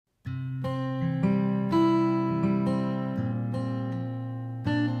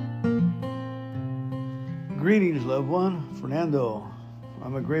Greetings, loved one. Fernando.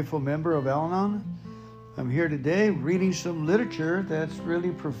 I'm a grateful member of Al-Anon. I'm here today reading some literature that's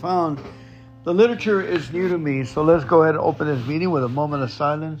really profound. The literature is new to me, so let's go ahead and open this meeting with a moment of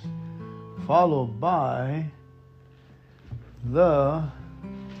silence, followed by the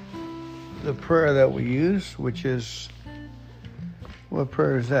prayer that we use, which is, what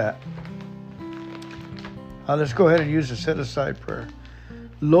prayer is that? Let's go ahead and use the set-aside prayer.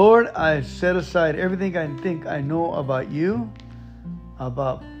 Lord, I set aside everything I think I know about you,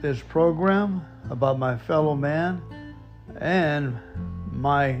 about this program, about my fellow man, and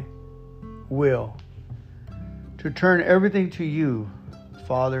my will to turn everything to you,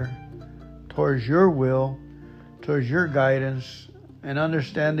 Father, towards your will, towards your guidance, and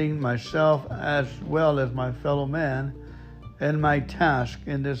understanding myself as well as my fellow man and my task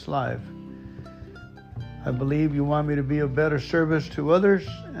in this life. I believe you want me to be a better service to others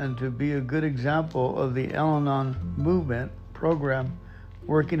and to be a good example of the Al-Anon movement program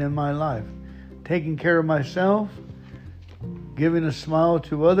working in my life. Taking care of myself, giving a smile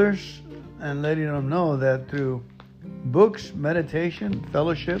to others, and letting them know that through books, meditation,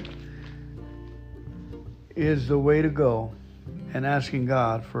 fellowship is the way to go, and asking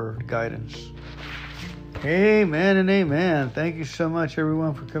God for guidance. Amen and amen. Thank you so much,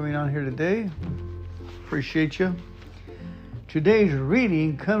 everyone, for coming on here today. Appreciate you. Today's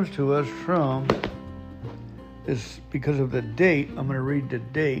reading comes to us from this, because of the date. I'm going to read the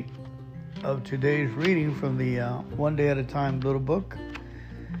date of today's reading from the One Day at a Time little book,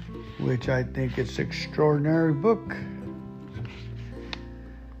 which I think it's an extraordinary book.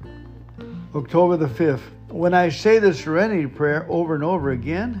 October the 5th. When I say the Serenity Prayer over and over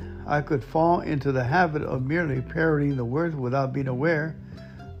again, I could fall into the habit of merely parroting the words without being aware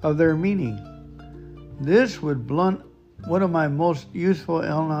of their meaning. This would blunt one of my most useful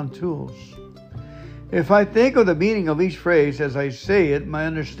Al-Anon tools. If I think of the meaning of each phrase as I say it, my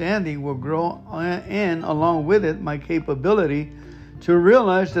understanding will grow, and along with it, my capability to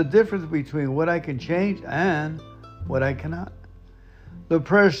realize the difference between what I can change and what I cannot. The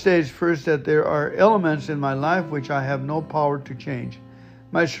prayer states first that there are elements in my life which I have no power to change.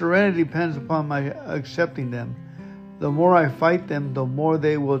 My serenity depends upon my accepting them. The more I fight them, the more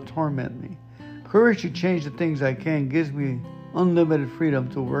they will torment me. Courage to change the things I can gives me unlimited freedom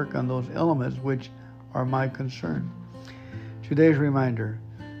to work on those elements which are my concern. Today's reminder.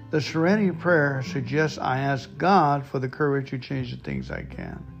 The Serenity Prayer suggests I ask God for the courage to change the things I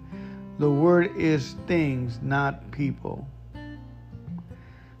can. The word is things, not people.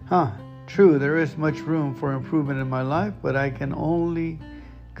 True, there is much room for improvement in my life, but I can only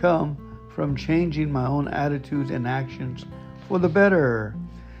come from changing my own attitudes and actions for the better.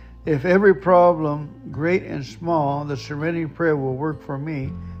 If every problem, great and small, the Serenity Prayer will work for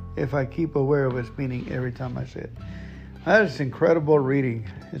me if I keep aware of its meaning every time I say it. That is incredible reading.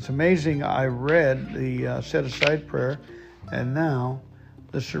 It's amazing. I read the set-aside prayer and now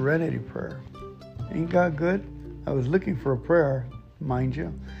the Serenity Prayer. Ain't God good? I was looking for a prayer, mind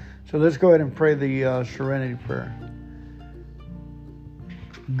you. So let's go ahead and pray the Serenity Prayer.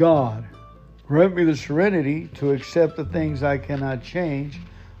 God, grant me the serenity to accept the things I cannot change,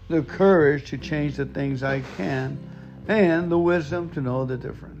 the courage to change the things I can, and the wisdom to know the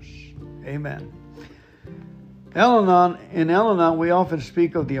difference. Amen. In Al-Anon, we often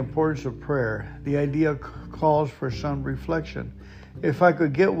speak of the importance of prayer. The idea calls for some reflection. If I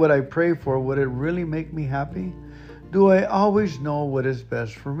could get what I pray for, would it really make me happy? Do I always know what is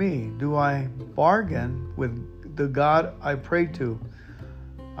best for me? Do I bargain with the God I pray to?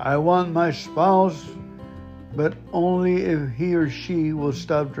 I want my spouse, but only if he or she will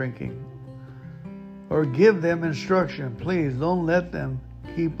stop drinking. Or give them instruction. Please don't let them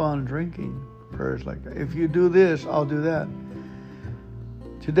keep on drinking. Prayers like that. If you do this, I'll do that.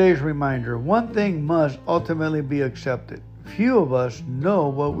 Today's reminder. One thing must ultimately be accepted. Few of us know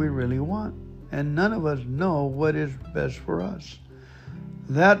what we really want, and none of us know what is best for us.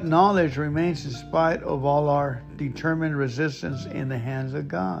 That knowledge remains in spite of all our determined resistance in the hands of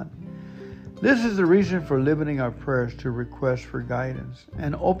God. This is the reason for limiting our prayers to request for guidance,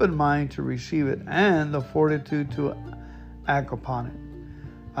 an open mind to receive it, and the fortitude to act upon it.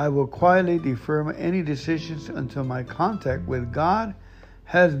 I will quietly defer any decisions until my contact with God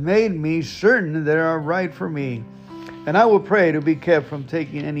has made me certain they are right for me. And I will pray to be kept from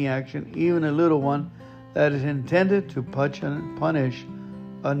taking any action, even a little one, that is intended to punish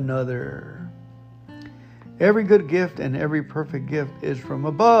another. Every good gift and every perfect gift is from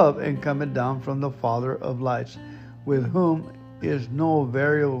above and cometh down from the Father of lights, with whom is no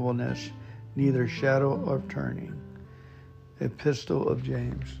variableness, neither shadow of turning. Epistle of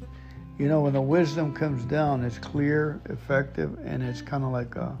James. You know, when the wisdom comes down, it's clear, effective, and it's kind of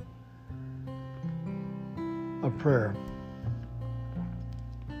like a prayer.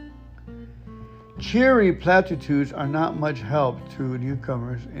 Cheery platitudes are not much help to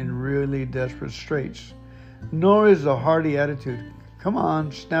newcomers in really desperate straits, nor is a hearty attitude. Come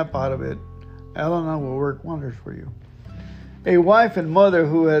on, snap out of it. Al-Anon will work wonders for you. A wife and mother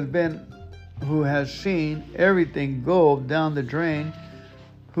who has seen everything go down the drain,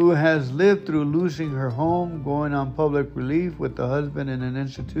 who has lived through losing her home, going on public relief with the husband in an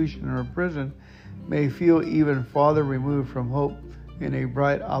institution or a prison, may feel even farther removed from hope in a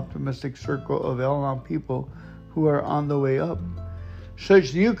bright, optimistic circle of Al-Anon people who are on the way up.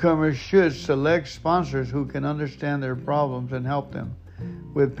 Such newcomers should select sponsors who can understand their problems and help them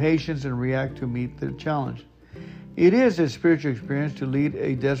with patience and react to meet the challenge. It is a spiritual experience to lead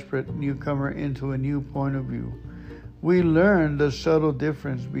a desperate newcomer into a new point of view. We learn the subtle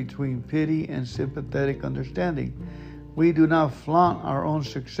difference between pity and sympathetic understanding. We do not flaunt our own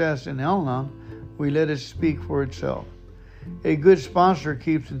success in Al-Anon, we let it speak for itself. A good sponsor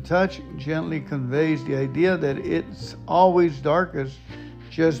keeps in touch, gently conveys the idea that it's always darkest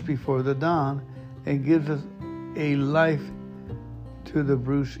just before the dawn, and gives us a life to the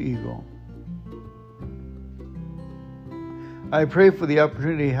bruised ego. I pray for the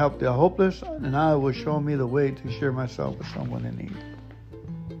opportunity to help the hopeless, and I will show me the way to share myself with someone in need.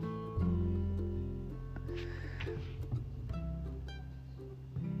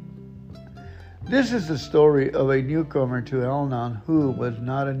 This is the story of a newcomer to Al-Anon who was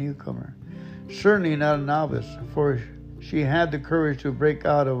not a newcomer, certainly not a novice, for she had the courage to break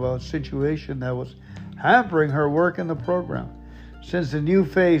out of a situation that was hampering her work in the program. Since the new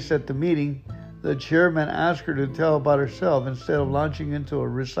face at the meeting, the chairman asked her to tell about herself instead of launching into a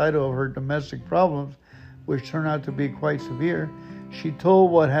recital of her domestic problems, which turned out to be quite severe. She told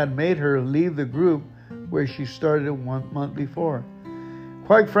what had made her leave the group where she started 1 month before.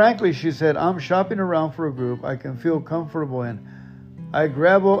 Quite frankly, she said, I'm shopping around for a group I can feel comfortable in. I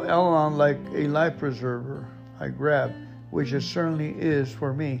grab Al-Anon like a life preserver. Which it certainly is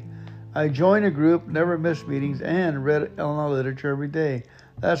for me. I joined a group, never missed meetings, and read Al-Anon literature every day.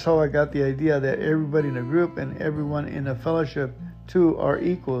 That's how I got the idea that everybody in a group and everyone in a fellowship too are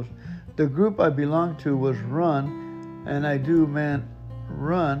equals. The group I belonged to was run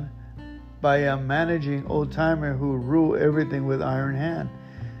by a managing old-timer who ruled everything with iron hand.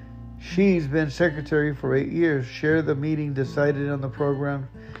 She's been secretary for 8 years, chaired the meeting, decided on the program.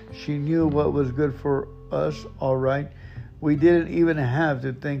 She knew what was good for us, all right. We didn't even have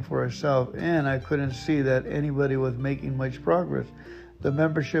to think for ourselves, and I couldn't see that anybody was making much progress. The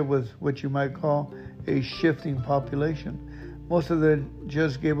membership was what you might call a shifting population. Most of them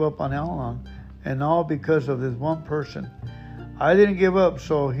just gave up on Al-Anon, and all because of this one person. I didn't give up,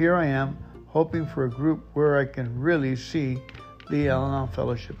 so here I am, hoping for a group where I can really see the Al-Anon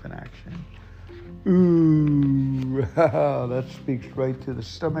Fellowship in action. Ooh, that speaks right to the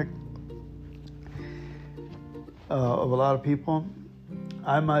stomach of a lot of people.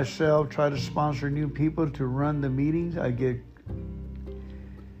 I myself try to sponsor new people to run the meetings. I get,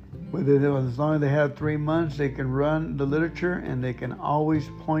 as long as they have 3 months, they can run the literature, and they can always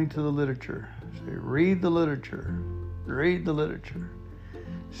point to the literature. Say, read the literature. Read the literature.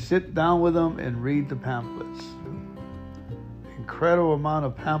 Sit down with them and read the pamphlets. Incredible amount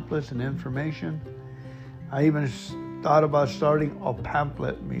of pamphlets and information. I even thought about starting a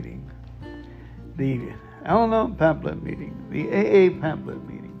pamphlet meeting. The Al-Anon pamphlet meeting. The AA pamphlet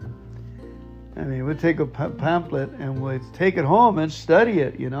meeting. I mean, we'll take a pamphlet and we'll take it home and study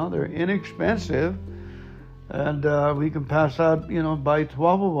it. You know, they're inexpensive. And we can pass out, buy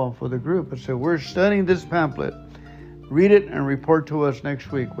 12 of them for the group. And say, we're studying this pamphlet. Read it and report to us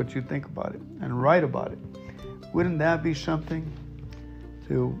next week what you think about it. And write about it. Wouldn't that be something?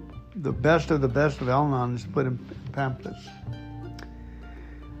 To the best of Al-Anon is put in pamphlets.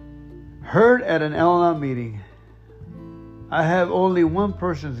 Heard at an Al-Anon meeting. I have only one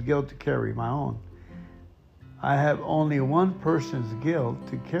person's guilt to carry, my own. I have only one person's guilt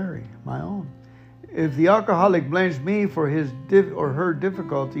to carry, my own. If the alcoholic blames me for his or her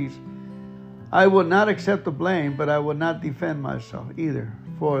difficulties, I will not accept the blame, but I will not defend myself either,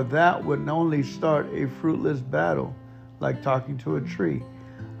 for that would only start a fruitless battle, like talking to a tree.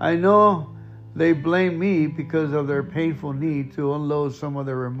 I know they blame me because of their painful need to unload some of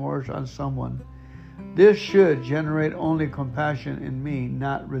their remorse on someone. This should generate only compassion in me,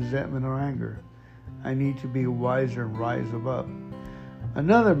 not resentment or anger. I need to be wiser and rise above.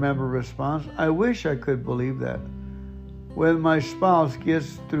 Another member responds, I wish I could believe that. When my spouse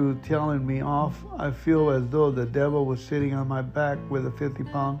gets through telling me off, I feel as though the devil was sitting on my back with a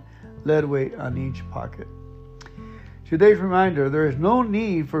 50-pound lead weight on each pocket. Today's reminder, there is no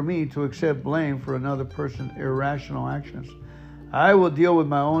need for me to accept blame for another person's irrational actions. I will deal with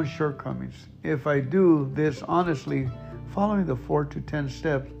my own shortcomings. If I do this honestly, following the 4 to 10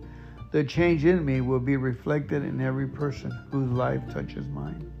 steps, the change in me will be reflected in every person whose life touches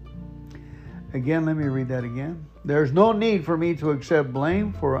mine. Again, let me read that again. There's no need for me to accept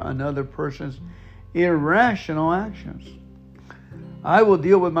blame for another person's irrational actions. I will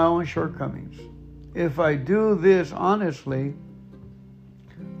deal with my own shortcomings. If I do this honestly,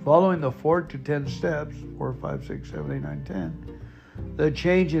 following the 4 to 10 steps, 4, 5, 6, 7, 8, 9, 10, the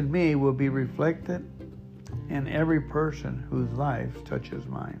change in me will be reflected in every person whose life touches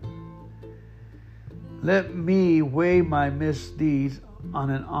mine. Let me weigh my misdeeds on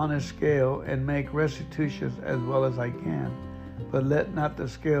an honest scale and make restitutions as well as I can, but let not the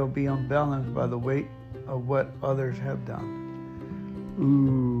scale be unbalanced by the weight of what others have done.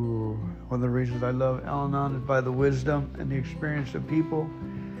 One of the reasons I love Al-Anon is by the wisdom and the experience of people.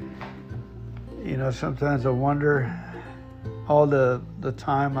 You know, sometimes I wonder all the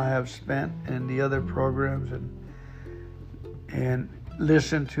time I have spent in the other programs and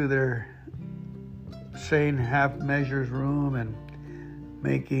listen to their saying half measures room and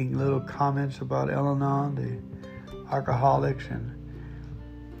making little comments about Al-Anon, the alcoholics, and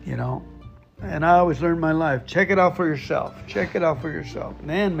and I always learn my life. Check it out for yourself. Check it out for yourself, and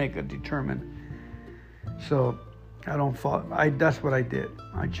then make a determined. So I don't fall. That's what I did.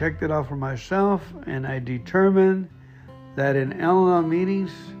 I checked it out for myself, and I determined that in Al-Anon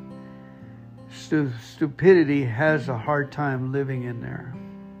meetings, stupidity has a hard time living in there.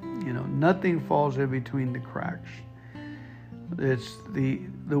 Nothing falls in between the cracks. It's the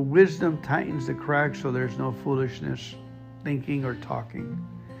wisdom tightens the cracks so there's no foolishness thinking or talking.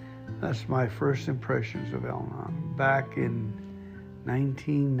 That's my first impressions of Al-Anon back in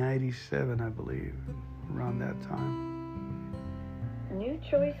 1997, I believe, around that time. New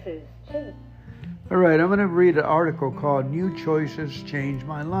choices change. All right, I'm going to read an article called New Choices Change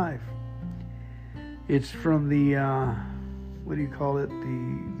My Life. It's from the,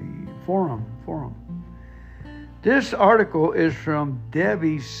 the forum. This article is from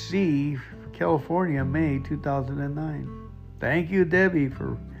Debbie C., California, May 2009. Thank you, Debbie,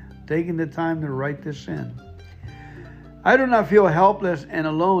 for taking the time to write this in. I do not feel helpless and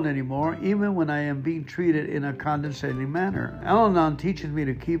alone anymore, even when I am being treated in a condescending manner. Al-Anon teaches me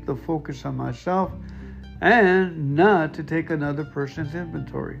to keep the focus on myself and not to take another person's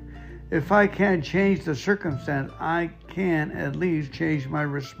inventory. If I can't change the circumstance, I can at least change my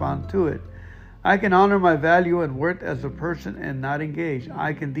response to it. I can honor my value and worth as a person and not engage.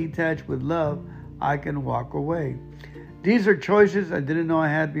 I can detach with love. I can walk away. These are choices I didn't know I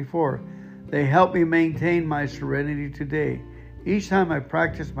had before. They help me maintain my serenity today. Each time I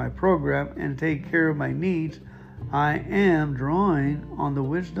practice my program and take care of my needs, I am drawing on the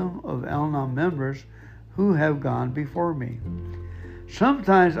wisdom of Al-Anon members who have gone before me.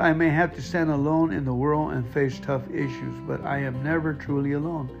 Sometimes I may have to stand alone in the world and face tough issues, but I am never truly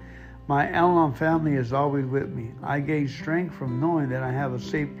alone. My Al-Anon family is always with me. I gain strength from knowing that I have a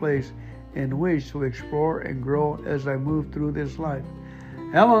safe place in which to explore and grow as I move through this life.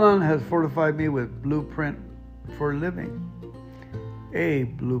 Al-Anon has fortified me with blueprint for living. A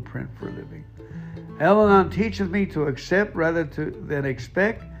blueprint for living. Al-Anon teaches me to accept rather than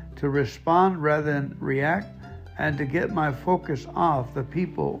expect, to respond rather than react, and to get my focus off the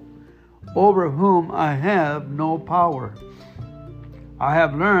people over whom I have no power. I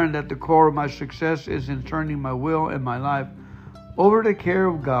have learned that the core of my success is in turning my will and my life over to the care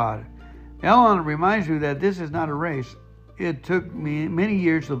of God. Al-Anon reminds me that this is not a race. It took me many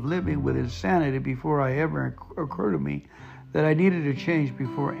years of living with insanity before I ever occurred to me that I needed to change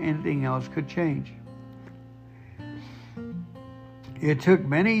before anything else could change. It took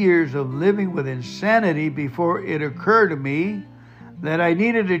many years of living with insanity before it occurred to me that I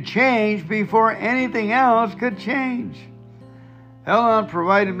needed to change before anything else could change. Al-Anon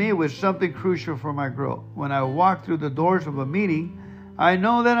provided me with something crucial for my growth. When I walk through the doors of a meeting, I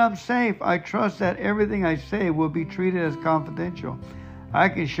know that I'm safe. I trust that everything I say will be treated as confidential. I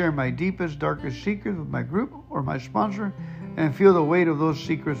can share my deepest, darkest secrets with my group or my sponsor and feel the weight of those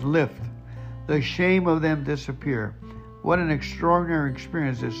secrets lift. The shame of them disappear. What an extraordinary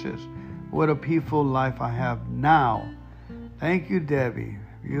experience this is. What a peaceful life I have now. Thank you, Debbie.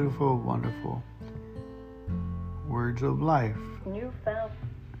 Beautiful, wonderful words of life. Newfound.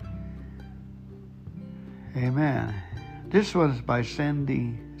 Amen. This was by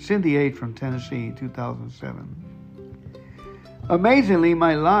Cindy H. from Tennessee, 2007. Amazingly,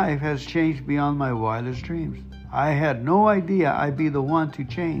 my life has changed beyond my wildest dreams. I had no idea I'd be the one to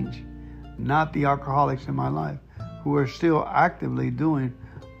change. not the alcoholics in my life who are still actively doing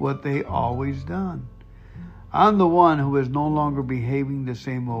what they always done. I'm the one who is no longer behaving the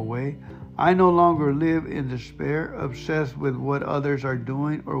same old way. I no longer live in despair, obsessed with what others are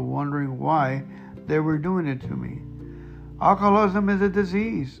doing or wondering why they were doing it to me. Alcoholism is a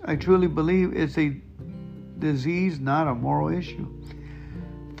disease. I truly believe it's a disease, not a moral issue.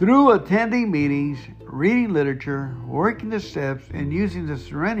 Through attending meetings, reading literature, working the steps, and using the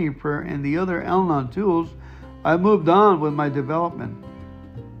Serenity Prayer and the other Al-Anon tools, I moved on with my development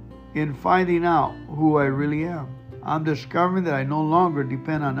in finding out who I really am. I'm discovering that I no longer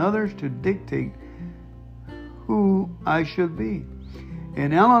depend on others to dictate who I should be.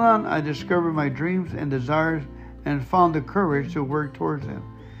 In Al-Anon, I discovered my dreams and desires and found the courage to work towards them.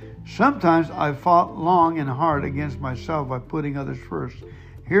 Sometimes I fought long and hard against myself by putting others first.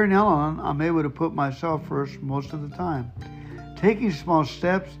 Here in Al-Anon, I'm able to put myself first most of the time. Taking small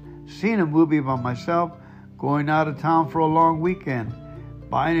steps, seeing a movie by myself, going out of town for a long weekend,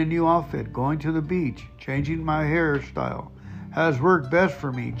 buying a new outfit, going to the beach, changing my hairstyle has worked best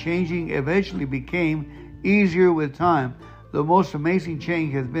for me. Changing eventually became easier with time. The most amazing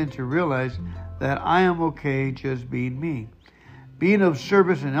change has been to realize that I am okay just being me. Being of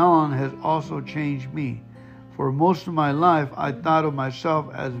service in Al-Anon has also changed me. For most of my life, I thought of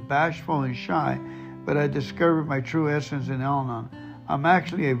myself as bashful and shy, but I discovered my true essence in Al-Anon. I'm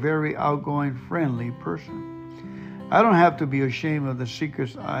actually a very outgoing, friendly person. I don't have to be ashamed of the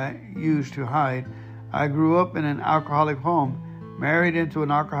secrets I used to hide. I grew up in an alcoholic home, married into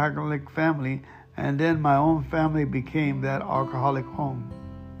an alcoholic family, and then my own family became that alcoholic home.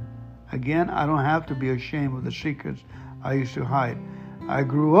 Again, I don't have to be ashamed of the secrets I used to hide. I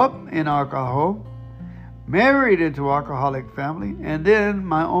grew up in alcohol home, married into an alcoholic family, and then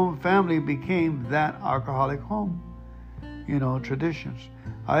my own family became that alcoholic home. Traditions.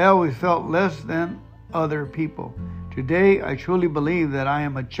 I always felt less than other people. Today, I truly believe that I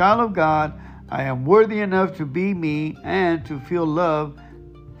am a child of God. I am worthy enough to be me and to feel love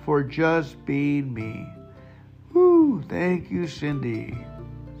for just being me. Woo! Thank you, Cindy.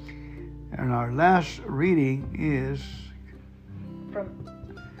 And our last reading is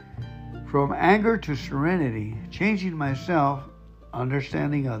From Anger to Serenity, Changing Myself,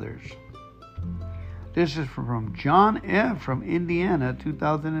 Understanding Others. This is from John F. from Indiana,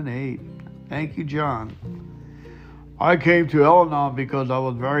 2008. Thank you, John. I came to Al-Anon because I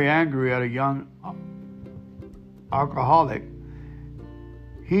was very angry at a young alcoholic.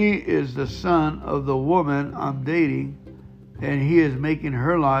 He is the son of the woman I'm dating, and he is making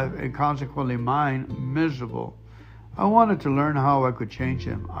her life and consequently mine miserable. I wanted to learn how I could change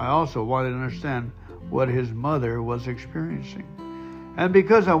him. I also wanted to understand what his mother was experiencing. And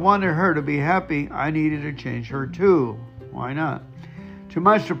because I wanted her to be happy, I needed to change her too. Why not? To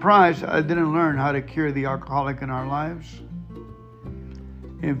my surprise, I didn't learn how to cure the alcoholic in our lives.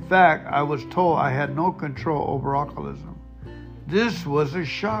 In fact, I was told I had no control over alcoholism. This was a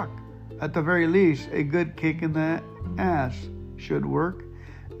shock. At the very least, a good kick in the ass should work.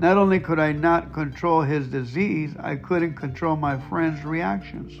 Not only could I not control his disease, I couldn't control my friend's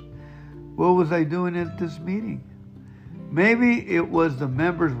reactions. What was I doing at this meeting? Maybe it was the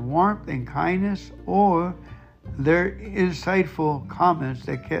members' warmth and kindness or their insightful comments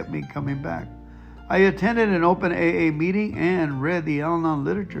that kept me coming back. I attended an open AA meeting and read the Al-Anon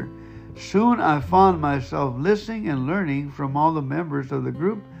literature. Soon I found myself listening and learning from all the members of the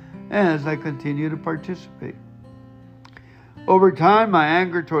group as I continued to participate. Over time, my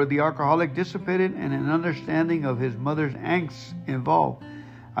anger toward the alcoholic dissipated and an understanding of his mother's angst evolved.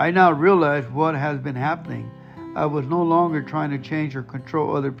 I now realize what has been happening. I was no longer trying to change or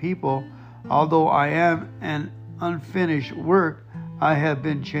control other people. Although I am an unfinished work, I have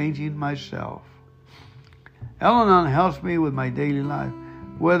been changing myself. Al-Anon helps me with my daily life,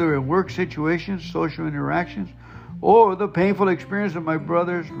 whether in work situations, social interactions, or the painful experience of my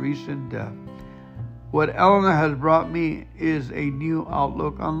brother's recent death. What Al-Anon has brought me is a new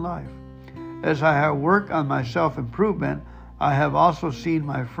outlook on life. As I have worked on my self-improvement, I have also seen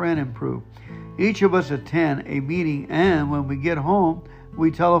my friend improve. Each of us attend a meeting, and when we get home,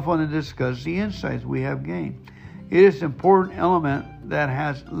 we telephone and discuss the insights we have gained. It is an important element that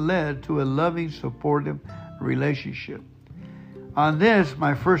has led to a loving, supportive relationship. On this,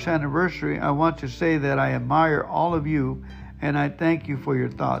 my first anniversary, I want to say that I admire all of you, and I thank you for your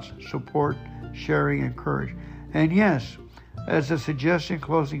thoughts, support, sharing, and courage. And yes, as the suggestion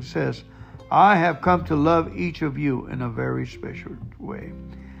closing says, I have come to love each of you in a very special way.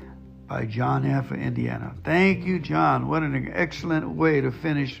 By John F. Indiana. Thank you, John. What an excellent way to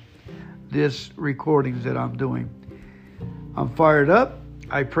finish this recordings that I'm doing. I'm fired up.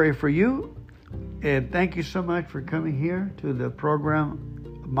 I pray for you. And thank you so much for coming here to the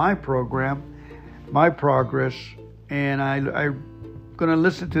program, My Progress. And I'm going to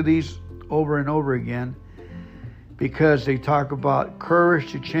listen to these over and over again because they talk about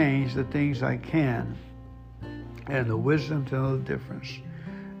courage to change the things I can and the wisdom to know the difference.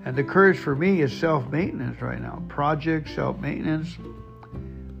 And the courage for me is self-maintenance right now. Projects, self-maintenance,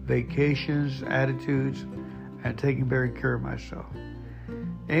 vacations, attitudes, and taking very care of myself.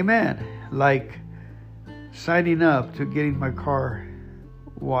 Amen. Like signing up to getting my car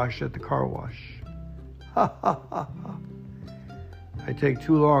washed at the car wash. I take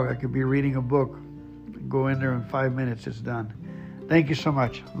too long. I could be reading a book. Go in there in 5 minutes. It's done. Thank you so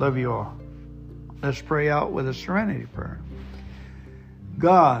much. Love you all. Let's pray out with a serenity prayer.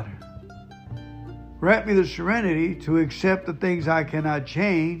 God, grant me the serenity to accept the things I cannot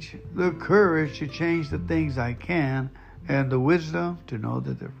change, the courage to change the things I can, and the wisdom to know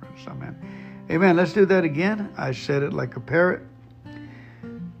the difference. Amen. Amen. Let's do that again. I said it like a parrot.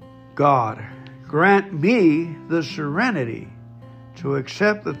 God, grant me the serenity to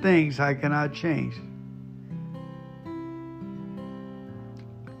accept the things I cannot change,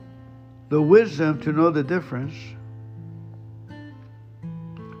 the wisdom to know the difference,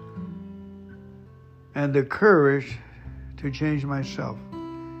 and the courage to change myself.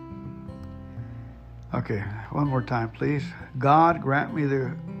 Okay, one more time, please. God, grant me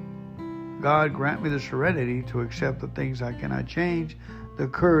the serenity to accept the things I cannot change, the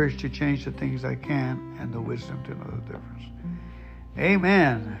courage to change the things I can, and the wisdom to know the difference.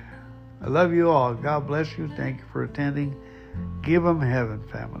 Amen. I love you all. God bless you. Thank you for attending. Give them heaven,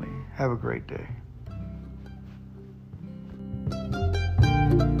 family. Have a great day.